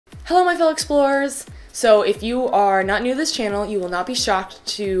Hello my fellow explorers! So if you are not new to this channel, you will not be shocked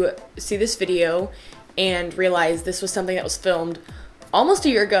to see this video and realize this was something that was filmed almost a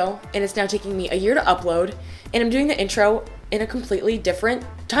year ago, and it's now taking me a year to upload, and I'm doing the intro in a completely different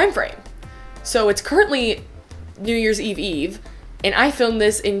time frame. So it's currently New Year's Eve, and I filmed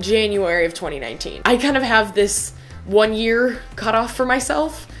this in January of 2019. I kind of have this 1 year cutoff for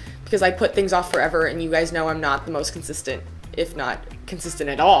myself because I put things off forever, and you guys know I'm not the most consistent, if not consistent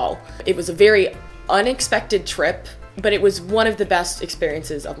at all. It was a very unexpected trip, but it was one of the best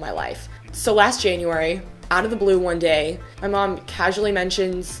experiences of my life. So last January, out of the blue one day, my mom casually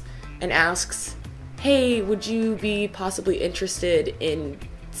mentions and asks, hey, would you be possibly interested in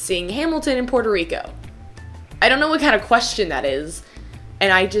seeing Hamilton in Puerto Rico? I don't know what kind of question that is,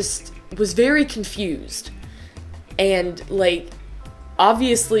 and I just was very confused. And like,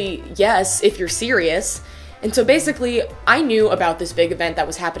 obviously, yes, if you're serious. And so basically, I knew about this big event that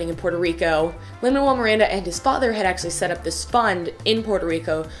was happening in Puerto Rico. Lin Manuel Miranda and his father had actually set up this fund in Puerto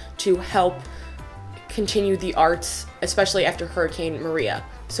Rico to help continue the arts, especially after Hurricane Maria.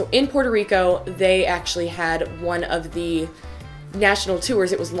 So in Puerto Rico, they actually had one of the national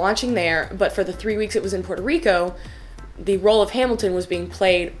tours. It was launching there, but for the 3 weeks it was in Puerto Rico, the role of Hamilton was being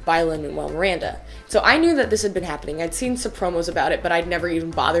played by Lin Manuel Miranda. So I knew that this had been happening. I'd seen some promos about it, but I'd never even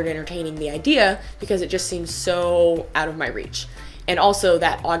bothered entertaining the idea because it just seemed so out of my reach. And also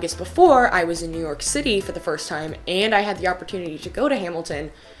that August before, I was in New York City for the first time, and I had the opportunity to go to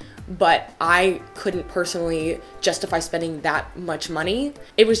Hamilton, but I couldn't personally justify spending that much money.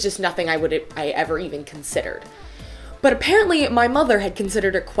 It was just nothing I ever even considered. But apparently my mother had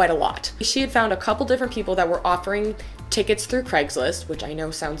considered it quite a lot. She had found a couple different people that were offering tickets through Craigslist, which I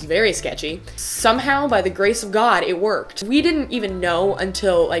know sounds very sketchy. Somehow, by the grace of God, it worked. We didn't even know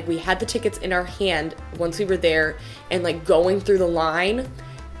until like we had the tickets in our hand once we were there and like going through the line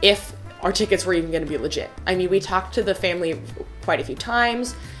if our tickets were even gonna be legit. I mean, we talked to the family quite a few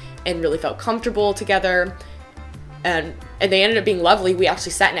times and really felt comfortable together. And they ended up being lovely. We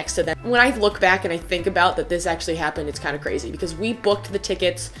actually sat next to them. When I look back and I think about that this actually happened, it's kind of crazy because we booked the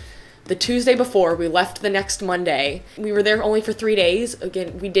tickets the Tuesday before. We left the next Monday. We were there only for 3 days.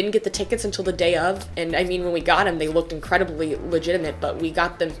 Again, we didn't get the tickets until the day of. And I mean, when we got them, they looked incredibly legitimate, but we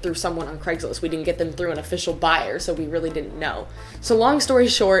got them through someone on Craigslist. We didn't get them through an official buyer, so we really didn't know. So long story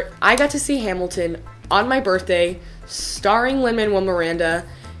short, I got to see Hamilton on my birthday, starring Lin Manuel Miranda,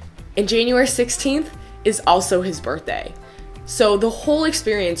 and January 16th is also his birthday. So the whole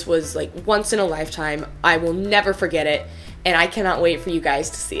experience was like once in a lifetime. I will never forget it, and I cannot wait for you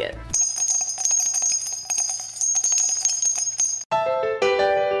guys to see it.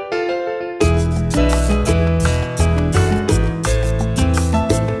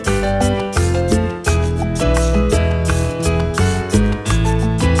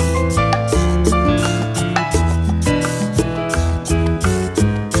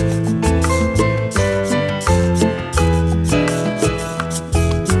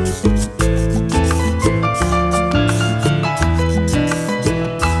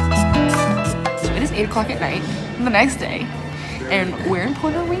 At night the next day, and we're in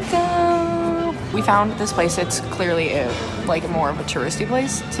Puerto Rico. We found this place. It's clearly like more of a touristy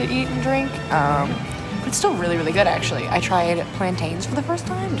place to eat and drink, but it's still really good actually. I tried plantains for the first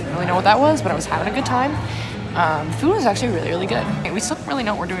time, didn't really know what that was, but I was having a good time. The food was actually really good. We still don't really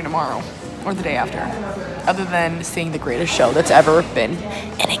know what we're doing tomorrow or the day after, other than seeing the greatest show that's ever been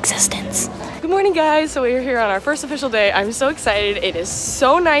in existence. Good morning guys, so we're here on our first official day. I'm so excited. It is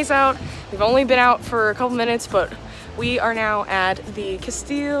so nice out. We've only been out for a couple minutes, but we are now at the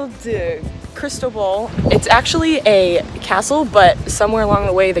Castillo de Cristobal. It's actually a castle, but somewhere along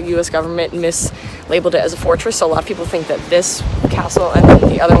the way the US government mislabeled it as a fortress, so a lot of people think that this castle and then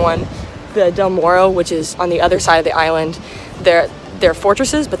the other one, the Del Morro, which is on the other side of the island, they're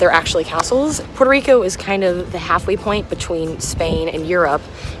fortresses, but they're actually castles. Puerto Rico is kind of the halfway point between Spain and Europe,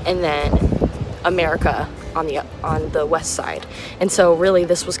 and then America on the west side. And so really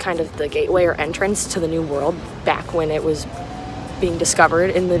this was kind of the gateway or entrance to the New World back when it was being discovered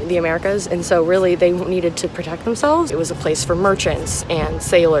in the Americas. And so really they needed to protect themselves. It was a place for merchants and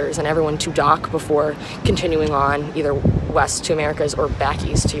sailors and everyone to dock before continuing on either west to Americas or back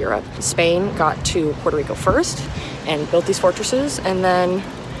east to Europe. Spain got to Puerto Rico first and built these fortresses, and then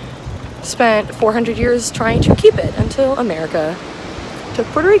spent 400 years trying to keep it until America took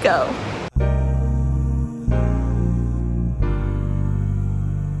Puerto Rico.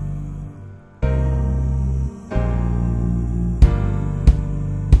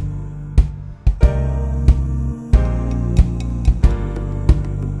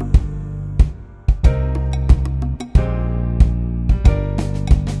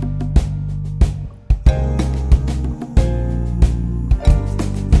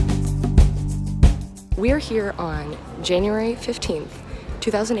 we are here on January 15th,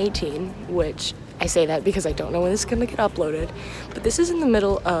 2018, which I say that because I don't know when this is going to get uploaded, but this is in the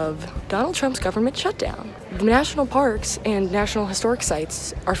middle of Donald Trump's government shutdown. The national parks and national historic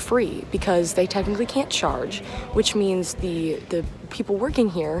sites are free because they technically can't charge, which means the people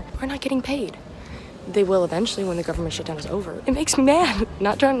working here are not getting paid. They will eventually when the government shutdown is over. It makes me mad.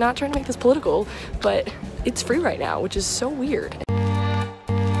 Not trying to make this political, but it's free right now, which is so weird.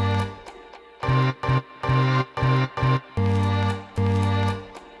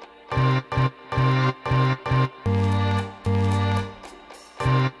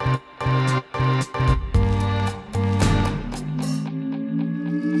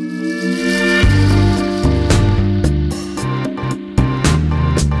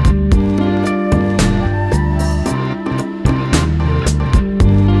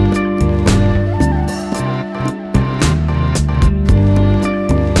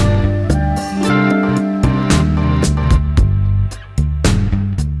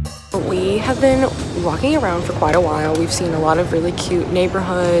 Been walking around for quite a while. We've seen a lot of really cute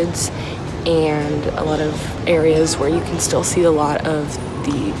neighborhoods and a lot of areas where you can still see a lot of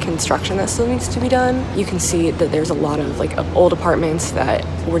the construction that still needs to be done. You can see that there's a lot of old apartments that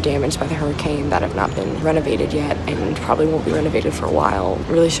were damaged by the hurricane that have not been renovated yet and probably won't be renovated for a while. It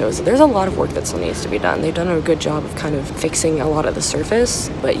really shows that there's a lot of work that still needs to be done. They've done a good job of kind of fixing a lot of the surface,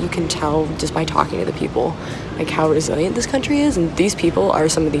 but you can tell just by talking to the people how resilient this country is, and these people are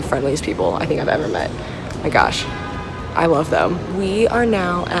some of the friendliest people I think I've ever met. My gosh, I love them. We are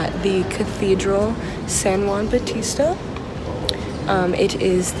now at the Cathedral San Juan Bautista. It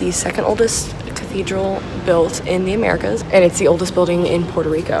is the second oldest cathedral built in the Americas, and it's the oldest building in Puerto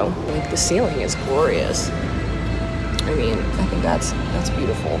Rico. The ceiling is glorious. I mean, I think that's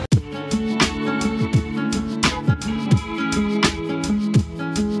beautiful.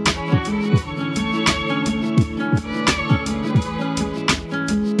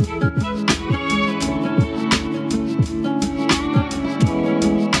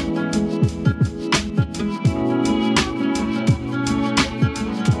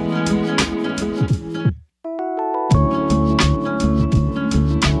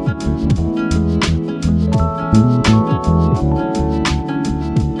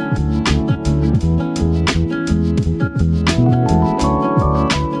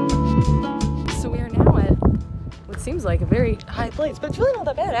 Like a very high place, but it's really not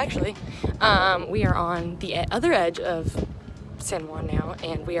that bad actually. We are on the other edge of San Juan now,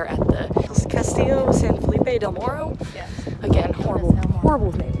 and we are at the Castillo San Fillipe del Morro. Yes. Again,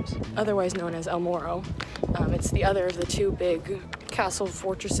 horrible names. Otherwise known as El Morro. It's the other of the two big castle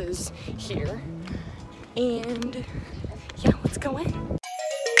fortresses here. And yeah, let's go in.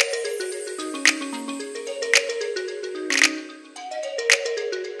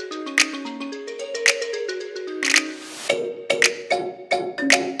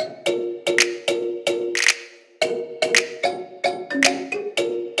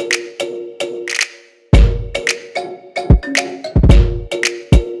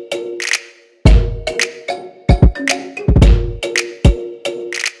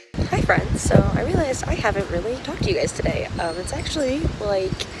 So I realized I haven't really talked to you guys today. It's actually I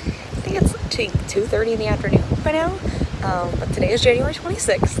think it's 2:30 in the afternoon by now. But today is January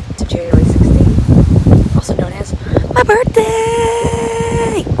 26th to January 16th, also known as my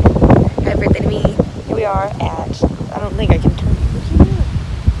birthday! Happy birthday to me. Here we are at, I don't think I can turn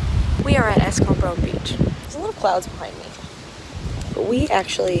it. We are at Escambron Beach. There's a lot of clouds behind me. But we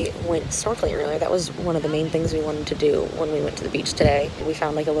actually went snorkeling earlier. That was one of the main things we wanted to do when we went to the beach today. We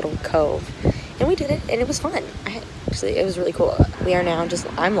found a little cove, and we did it, and it was fun. Actually, it was really cool. We are now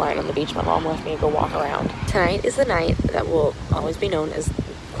I'm lying on the beach. My mom left me to go walk around. Tonight is the night that will always be known as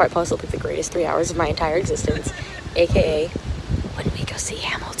quite possibly the greatest 3 hours of my entire existence, aka when we go see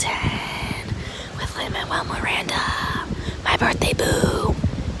Hamilton with Lin Manuel Miranda. My birthday boo.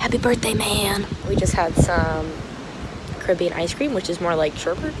 Happy birthday, man. We just had some Caribbean ice cream, which is more like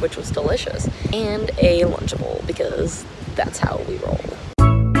sherbet, which was delicious, and a Lunchable because that's how we roll.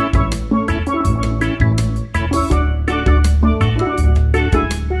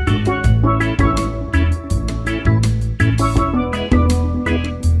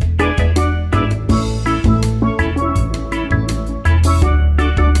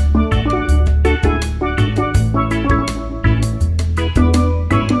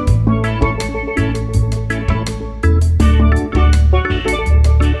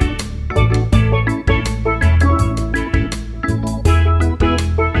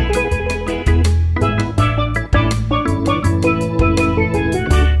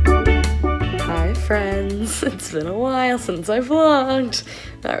 It's been a while since I vlogged.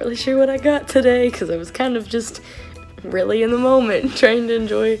 Not really sure what I got today because I was kind of just really in the moment trying to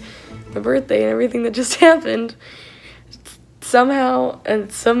enjoy my birthday and everything that just happened. Somehow,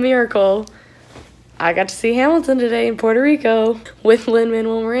 and some miracle, I got to see Hamilton today in Puerto Rico with Lin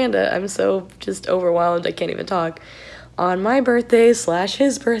Manuel Miranda. I'm so just overwhelmed I can't even talk. On my birthday /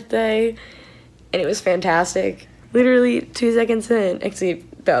 his birthday, and it was fantastic. Literally 2 seconds in, actually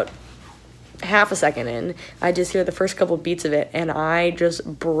about half a second in, I just hear the first couple beats of it and I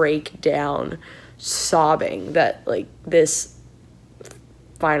just break down sobbing that like this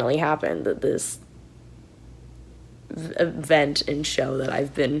finally happened, that this event and show that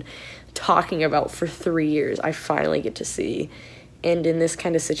I've been talking about for 3 years I finally get to see, and in this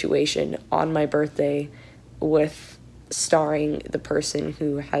kind of situation on my birthday with starring the person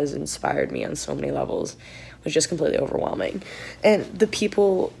who has inspired me on so many levels was just completely overwhelming. And the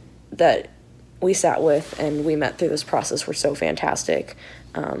people that we sat with and we met through this process were so fantastic.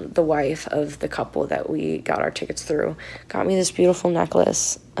 The wife of the couple that we got our tickets through got me this beautiful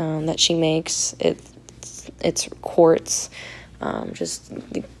necklace that she makes. It's quartz, just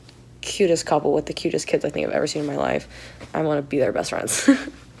the cutest couple with the cutest kids I think I've ever seen in my life. I want to be their best friends.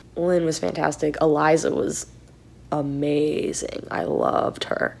 Lynn was fantastic. Eliza was amazing. I loved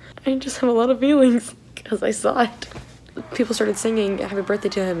her. I just have a lot of feelings because I saw it. People started singing happy birthday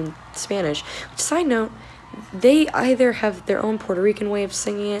to him in Spanish. Side note, they either have their own Puerto Rican way of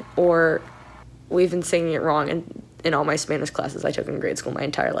singing it or we've been singing it wrong in all my Spanish classes I took in grade school my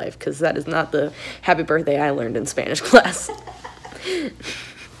entire life, because that is not the happy birthday I learned in Spanish class.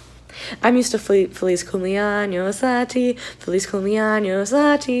 I'm used to Feliz cumpleaños a ti, Feliz cumpleaños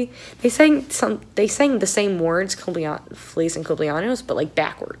a ti. They sang the same words, Feliz and cumpleaños, but like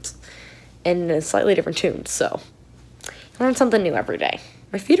backwards, and in a slightly different tune. So, I learn something new every day.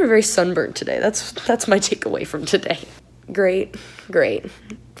 My feet are very sunburned today. That's my takeaway from today. Great,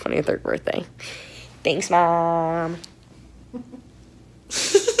 23rd birthday. Thanks, Mom.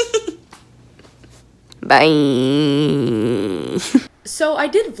 Bye. So I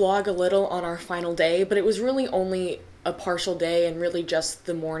did vlog a little on our final day, but it was really only a partial day and really just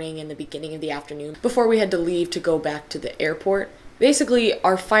the morning and the beginning of the afternoon before we had to leave to go back to the airport. Basically,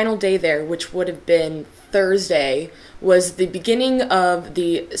 our final day there, which would have been Thursday, was the beginning of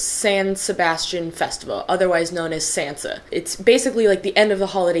the San Sebastian Festival, otherwise known as Sansa. It's basically like the end of the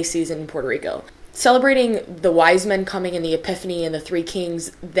holiday season in Puerto Rico. Celebrating the wise men coming and the Epiphany and the Three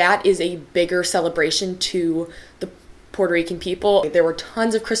Kings, that is a bigger celebration to the Puerto Rican people. There were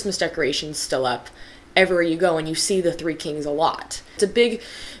tons of Christmas decorations still up everywhere you go, and you see the Three Kings a lot. It's a big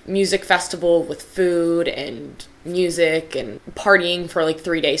music festival with food and music and partying for like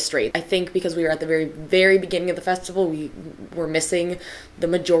 3 days straight. I think because we were at the very, very beginning of the festival, we were missing the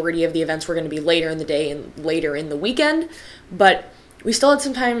majority of the events were going to be later in the day and later in the weekend, but we still had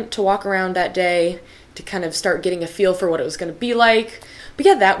some time to walk around that day to kind of start getting a feel for what it was going to be like. But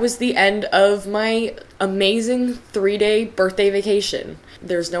yeah, that was the end of my amazing 3-day birthday vacation.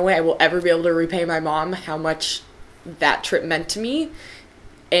 There's no way I will ever be able to repay my mom how much that trip meant to me.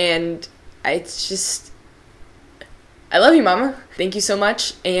 And it's just, I love you, Mama. Thank you so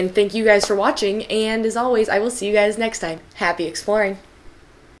much. And thank you guys for watching. And as always, I will see you guys next time. Happy exploring.